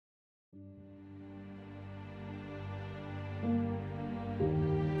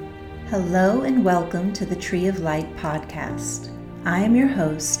Hello and welcome to the Tree of Light podcast. I am your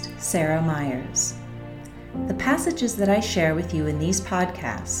host, Sarah Myers. The passages that I share with you in these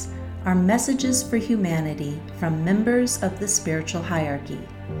podcasts are messages for humanity from members of the spiritual hierarchy.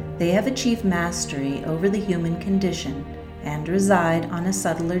 They have achieved mastery over the human condition and reside on a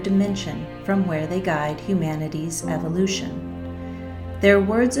subtler dimension from where they guide humanity's evolution. Their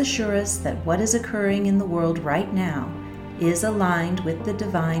words assure us that what is occurring in the world right now is aligned with the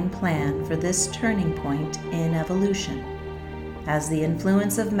divine plan for this turning point in evolution, as the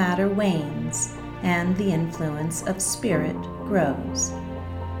influence of matter wanes and the influence of spirit grows.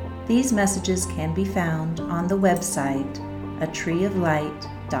 These messages can be found on the website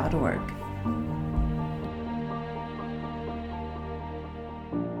atreeoflight.org.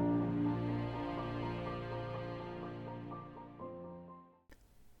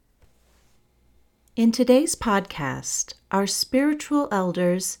 In today's podcast, our spiritual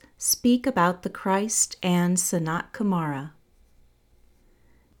elders speak about the Christ and Sanat Kumara.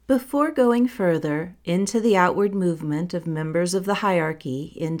 Before going further into the outward movement of members of the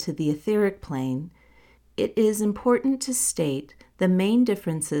hierarchy into the etheric plane, it is important to state the main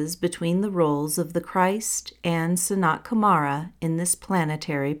differences between the roles of the Christ and Sanat Kumara in this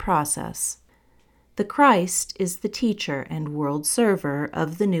planetary process. The Christ is the teacher and world server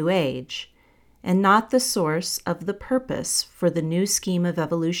of the New Age, and not the source of the purpose for the new scheme of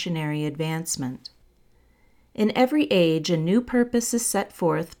evolutionary advancement. In every age, a new purpose is set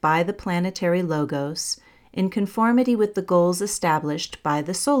forth by the planetary logos in conformity with the goals established by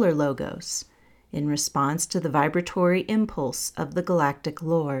the solar logos, in response to the vibratory impulse of the galactic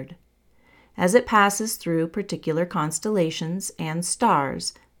Lord, as it passes through particular constellations and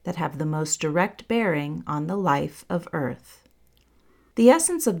stars that have the most direct bearing on the life of Earth. The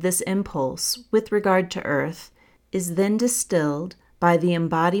essence of this impulse with regard to Earth is then distilled by the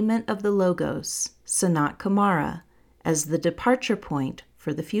embodiment of the Logos, Sanat Kumara, as the departure point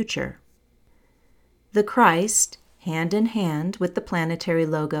for the future. The Christ, hand in hand with the planetary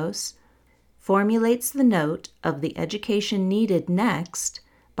Logos, formulates the note of the education needed next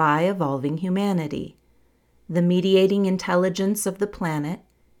by evolving humanity, the mediating intelligence of the planet,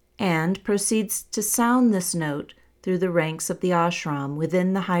 and proceeds to sound this note through the ranks of the ashram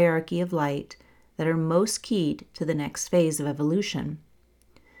within the hierarchy of light that are most keyed to the next phase of evolution.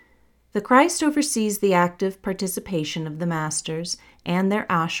 The Christ oversees the active participation of the masters and their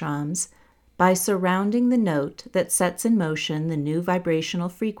ashrams by surrounding the note that sets in motion the new vibrational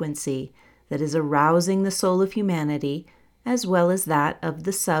frequency that is arousing the soul of humanity as well as that of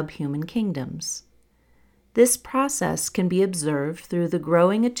the subhuman kingdoms. This process can be observed through the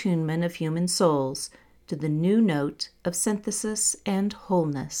growing attunement of human souls to the new note of synthesis and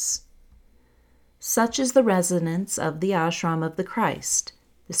wholeness. Such is the resonance of the ashram of the Christ,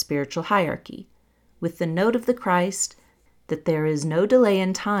 the spiritual hierarchy, with the note of the Christ that there is no delay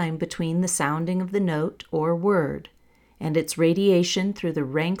in time between the sounding of the note or word and its radiation through the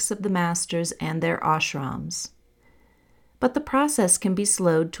ranks of the masters and their ashrams. But the process can be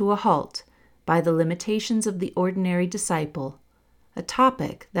slowed to a halt by the limitations of the ordinary disciple, a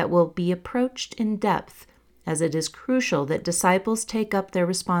topic that will be approached in depth, as it is crucial that disciples take up their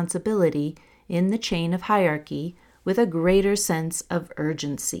responsibility in the chain of hierarchy with a greater sense of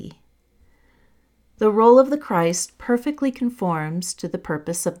urgency. The role of the Christ perfectly conforms to the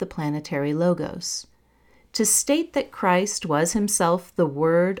purpose of the planetary logos. To state that Christ was himself the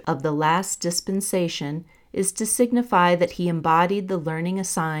Word of the last dispensation is to signify that he embodied the learning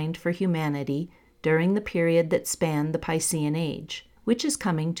assigned for humanity during the period that spanned the Piscean Age, which is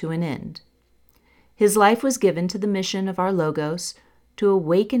coming to an end. His life was given to the mission of our Logos to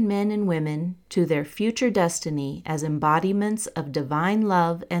awaken men and women to their future destiny as embodiments of divine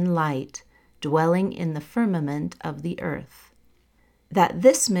love and light dwelling in the firmament of the earth. That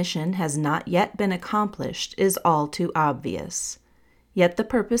this mission has not yet been accomplished is all too obvious. Yet the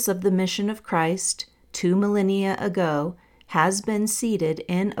purpose of the mission of Christ 2 millennia ago has been seated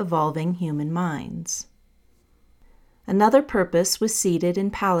in evolving human minds. Another purpose was seated in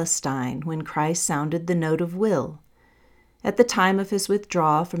Palestine when Christ sounded the note of will. At the time of his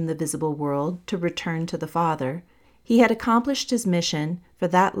withdrawal from the visible world to return to the Father, he had accomplished his mission for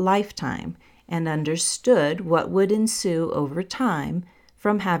that lifetime and understood what would ensue over time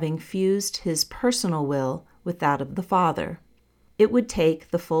from having fused his personal will with that of the Father. It would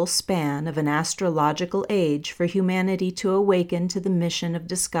take the full span of an astrological age for humanity to awaken to the mission of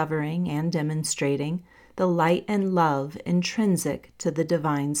discovering and demonstrating the light and love intrinsic to the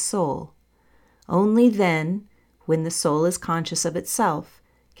divine soul. Only then, when the soul is conscious of itself,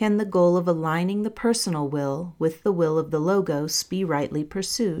 can the goal of aligning the personal will with the will of the Logos be rightly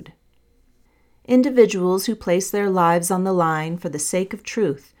pursued. Individuals who place their lives on the line for the sake of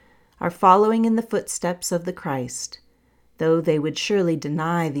truth are following in the footsteps of the Christ, though they would surely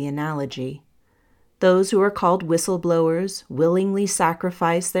deny the analogy. Those who are called whistleblowers willingly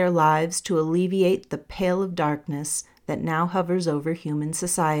sacrifice their lives to alleviate the pall of darkness that now hovers over human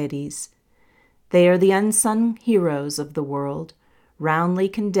societies. They are the unsung heroes of the world, roundly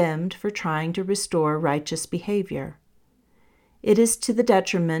condemned for trying to restore righteous behavior. It is to the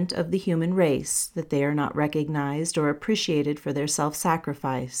detriment of the human race that they are not recognized or appreciated for their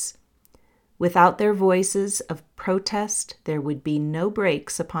self-sacrifice. Without their voices of protest, there would be no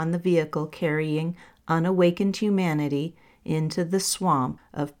brakes upon the vehicle carrying unawakened humanity into the swamp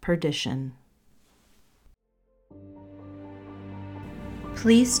of perdition.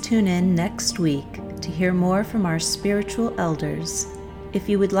 Please tune in next week to hear more from our spiritual elders. If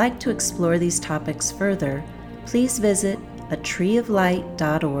you would like to explore these topics further, please visit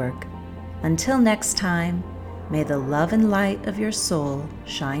atreeoflight.org. Until next time, may the love and light of your soul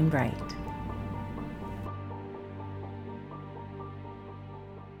shine bright.